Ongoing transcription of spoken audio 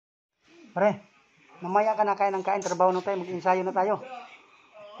Pre, mamaya ka na kain ng kain. Trabaho na tayo. Mag-ensayo na tayo.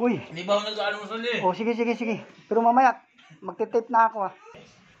 Uy. Hindi ba ako nag-almusal eh? Oh, sige. Pero mamaya, magtitape na ako ah.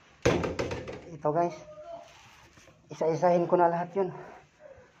 Ito guys. Isa-isahin ko na lahat yun.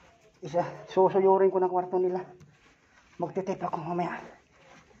 Susuyurin ko na kwarto nila. Magtitape ako mamaya.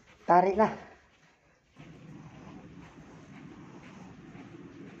 Tari na.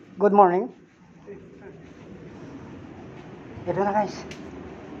 Good morning. Ito na guys.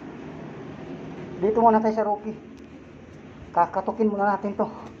 Dito muna tayo sa Rocky. Kakatukin muna natin to.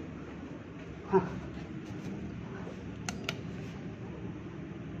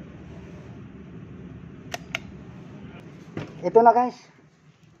 Ito na guys.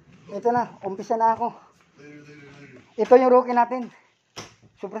 Ito na. Umpisa na ako. Ito yung Rocky natin.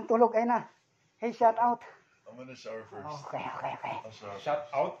 Sobrang tulog. Ayun na. Hey, shout out. I'm gonna shower first. Okay. Shout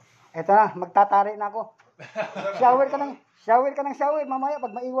out. Ito na. Magtatari na ako. Shower ka ng shower. Mamaya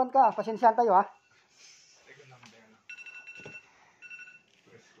pag maiwan ka, pasensyahan tayo ha.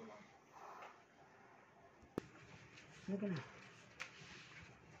 Sige na.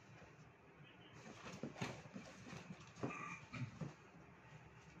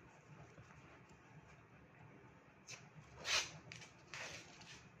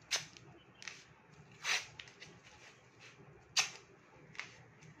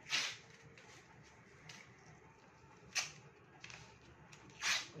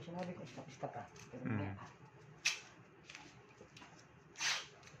 Sinabi ko, stop ka. Pero hindi ka.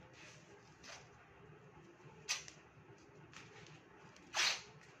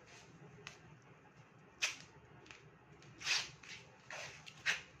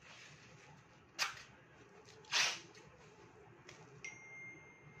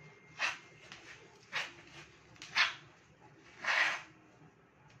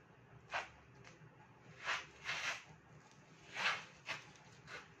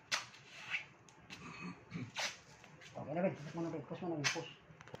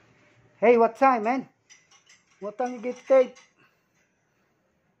 Hey, what time, man? What time you get tape?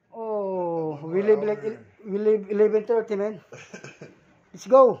 Oh, we leave 11:30, man. Let's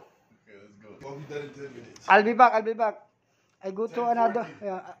go. Okay, let's go. I'll be done in 10 minutes. I'll be back. I go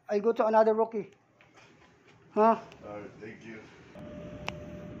to another Rocky. Huh? Alright, thank you.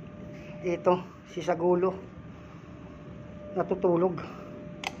 Ito, si Sagulo. Natutulog.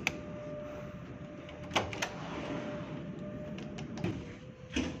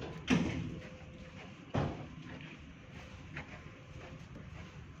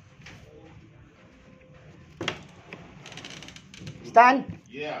 Stan?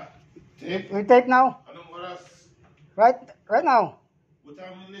 Yeah. We tape now. Anong oras? Right now. What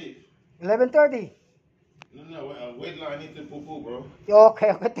time we leave? 11:30. No, wait lang. I need to poo-poo, bro.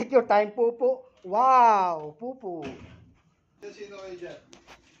 Okay, take your time, pupo. Wow, pupo. Sino kayo dyan?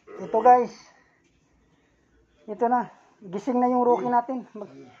 Ito guys. Ito na. Gising na yung Rocky natin.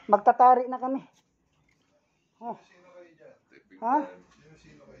 Magtatari na kami. Oh. Sino kayo dyan? Ha?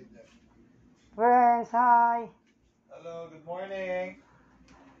 Sino kayo dyan? Friends, hi. Hello, good morning.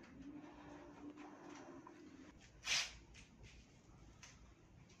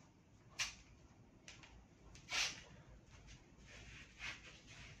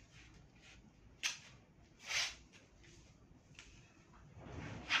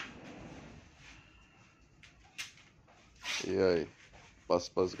 Iyay.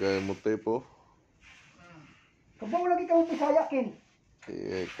 Pas-pas kayo mo tape, oh. Kabaw lagi ka Bisaya, Kin.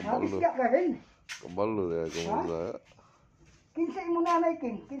 Iyay, Habis ka rin. Kabalo na ako mo sa... Kinsay mo nanay,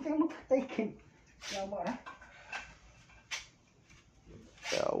 Kin. Kinsay mo tatay, Kin. Yawa na.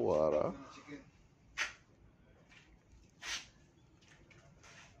 Yawara.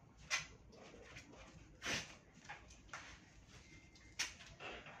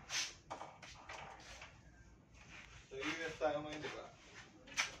 Sa UF tayo ngayon, di ba?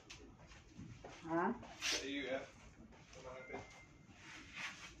 Ha? Sa UF.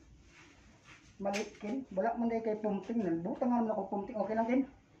 Mali, Kin. Wala man day kay pumping. Nagbuta nga naman ako pumping. Okay lang, Kin?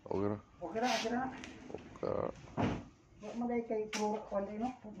 Okay na. Okay na. Okay. Wala man day kay puro kuwanday, no?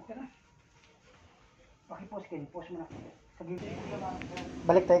 Okay na. Pakipos, Kin. Pause mo na. Sige.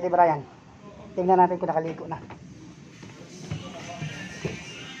 Balik tayo kay Brian. Tingnan natin kung nakaligo na.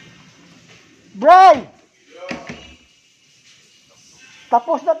 Bray!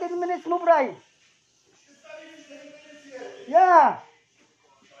 Tapos na 10 minutes mo, Bray. Yeah.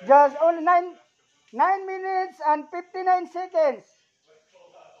 Just only 9 minutes and 59 seconds.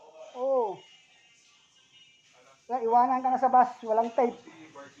 Oh. Iwanan ka na sa bus. Walang tape.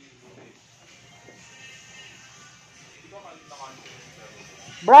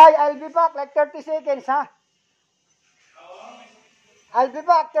 Bray, I'll be back like 30 seconds, ha? I'll be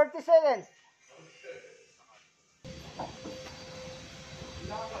back 30 seconds.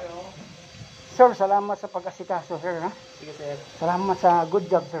 Sir, salamat sa pag-asikaso, sir, ha? Sige, sir. Salamat sa good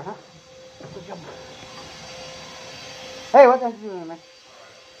job, sir, ha? Good job. Hey, what are you doing, man?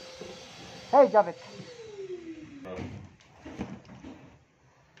 Hey, drop it.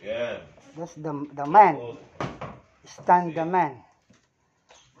 Yeah. That's the man. Stand the man.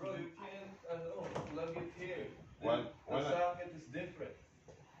 Bro, you can't plug it here. The socket is different.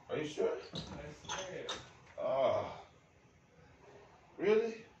 Are you sure? I swear. Oh.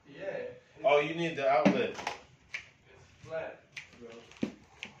 Really? Yeah. Oh, you need the outlet. It's flat, bro.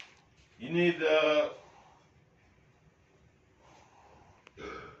 You need the.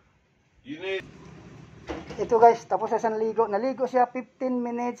 You need. Ito guys, tapos sa ligo. Naligo siya 15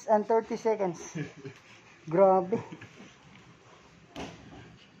 minutes and 30 seconds. Grabe.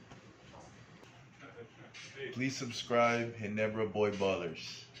 Please subscribe, Ginebra Boy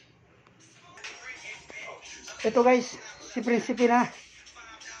Ballers. Ito guys, si Prinsipe na.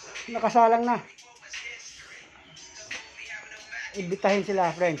 Nakasalang na. Ibitahin sila,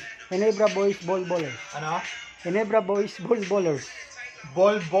 friends. Ginebra Boys Ball Ballers. Ano? Ginebra Boys Ball Ballers.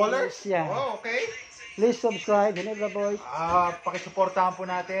 Ball ballers? Yeah. Oh, okay. Please subscribe, Ginebra Boys. Pakisuportahan po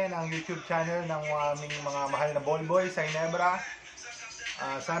natin ang YouTube channel ng aming mga mahal na ball boys sa Ginebra.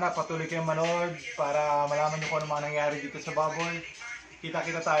 Sana patuloy kayong manood para malaman niyo kung ano mga nangyari dito sa bubble.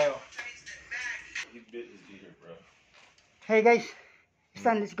 Kita-kita tayo. He bit his ear, bro. Hey guys,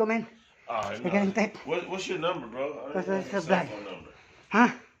 Stan, let's go, man. I We're getting type. What's your number, bro? I What's don't your have your blood? cell phone number. Ha?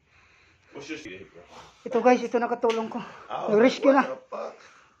 What's your shit, bro? Ito guys, ito nakatulong ko. I was Nag-rescue like, na. what the fuck?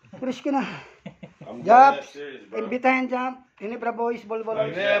 Rescue na. I'm Jump. dead serious, bro. Invitahin jump. Ginebra Boys Ball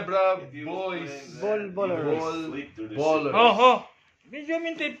Ballers. Ginebra If you Boys. was Ball playing that, ballers. you would sleep through this Ballers. shit. Oho. Video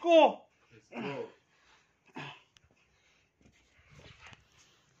yung tape ko.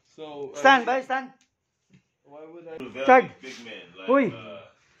 So, Stan, bye Stan. why would I... Very Chard. big man. Like, Uy.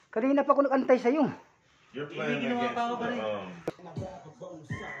 Kanina pa ako nag-antay sa'yo. you're playing against the,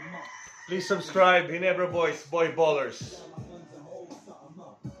 Please subscribe, Ginebra Boys, Boy Ballers.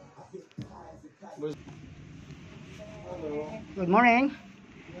 Good morning.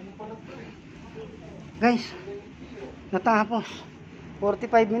 Guys, natapos.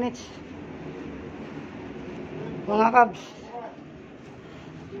 45 minutes. Mga kabs.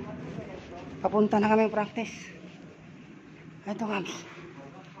 Papunta na kami practice. Ito kabs.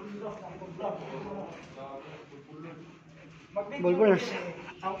 Bulbulers.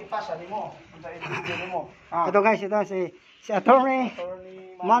 Ang ipasa ni mo. Ang video mo. Ito guys, ito si Attorney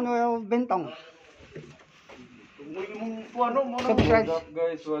Manuel Bentong. Subscribe.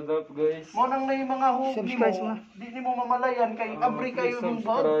 What up guys? Mo nang na yung mga hobby Subscribe mo. mo. Di ni mo mamalayan kay abri kayo ng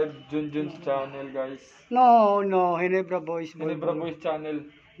bag. Subscribe Junjun's channel guys. No, Ginebra Boys Ginebra Boys channel.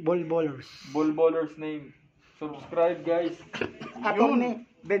 Ballers. Bull Ballers name. Subscribe guys. Attorney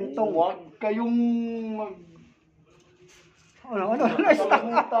Bentong. Huwag kayong Ano?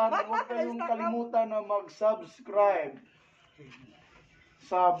 huwag kayong kalimutan na mag-subscribe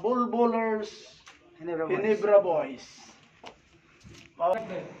sa Bull Ballers Ginebra Boys. Ginebra Boys.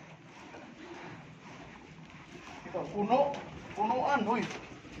 Ito, punuan, hoy.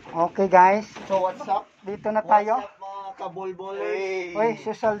 Okay guys, So what's up? dito na tayo. Mga ka-Bull Ballers? Uy,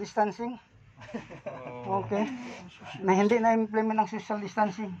 social distancing. Okay. Na hindi na implement ang social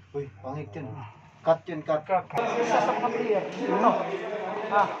distancing. Uy, pangit yun. Cut yun, cut. Isa sa mga player. Ito.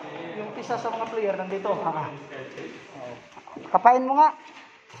 Yung isa sa mga player nandito. Kapain mo nga.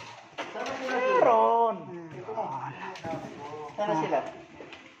 Meron. Sana sila.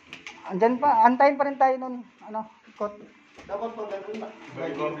 Andyan pa, antayin pa rin tayo nun. Ano, ikot. Dapat pa ganun na.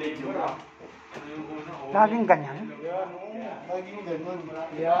 Laging ganyan. Laging ganun.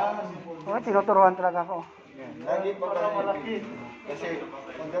 Yan. Oh, tinuturuan talaga ako. Lagi pa malaki. Kasi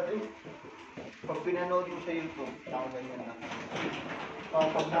pagdating, pag pinanood mo sa YouTube, nakaganyan na.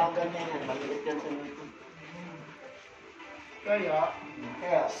 Pag nakaganyan yan, maliit yan sa YouTube. Kaya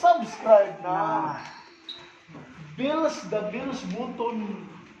subscribe na. Bills button.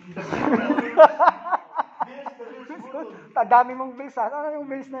 Dami mong bills ha. Ano yung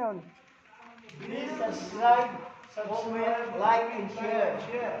bills na yun? Please subscribe, like, and share.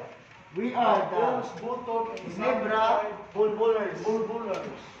 We are the Ginebra Bull Ballers.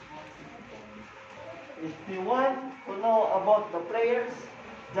 If you want to know about the players,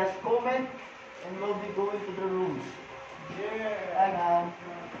 just comment and we'll be going to the rooms. Yeah.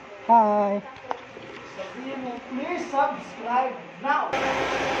 Hi. Sabihin mo, please subscribe now.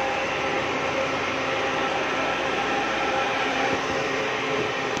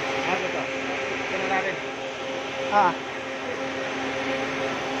 Ah.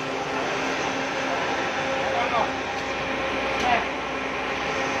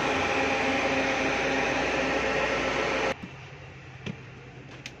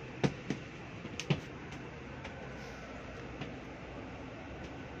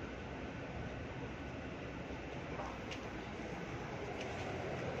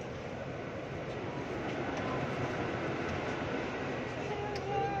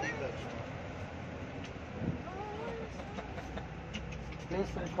 Please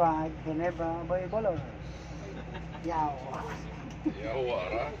subscribe Ginebra Boy Bolor. Yaw.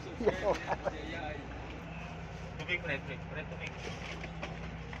 Yawara. Yaw. Tubig, tubig.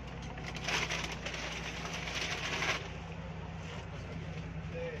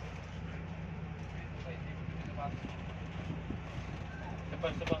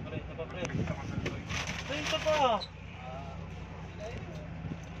 Isa pa.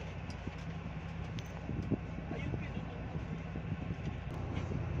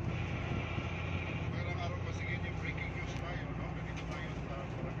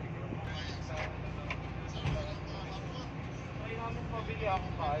 Ay namin pabili ako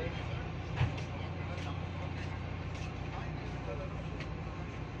kain.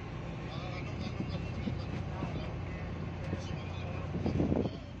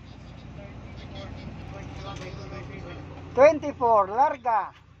 $24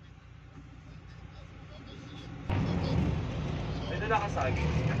 larga. May dala ka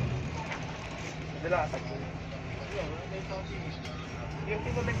saging. May dala ka saging. Yung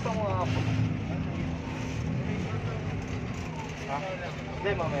tinulekta mo nga ako. Ha?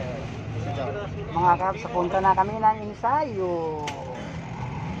 Hindi, mamaya. Mga kabs, sa punta na kami ng ensayo.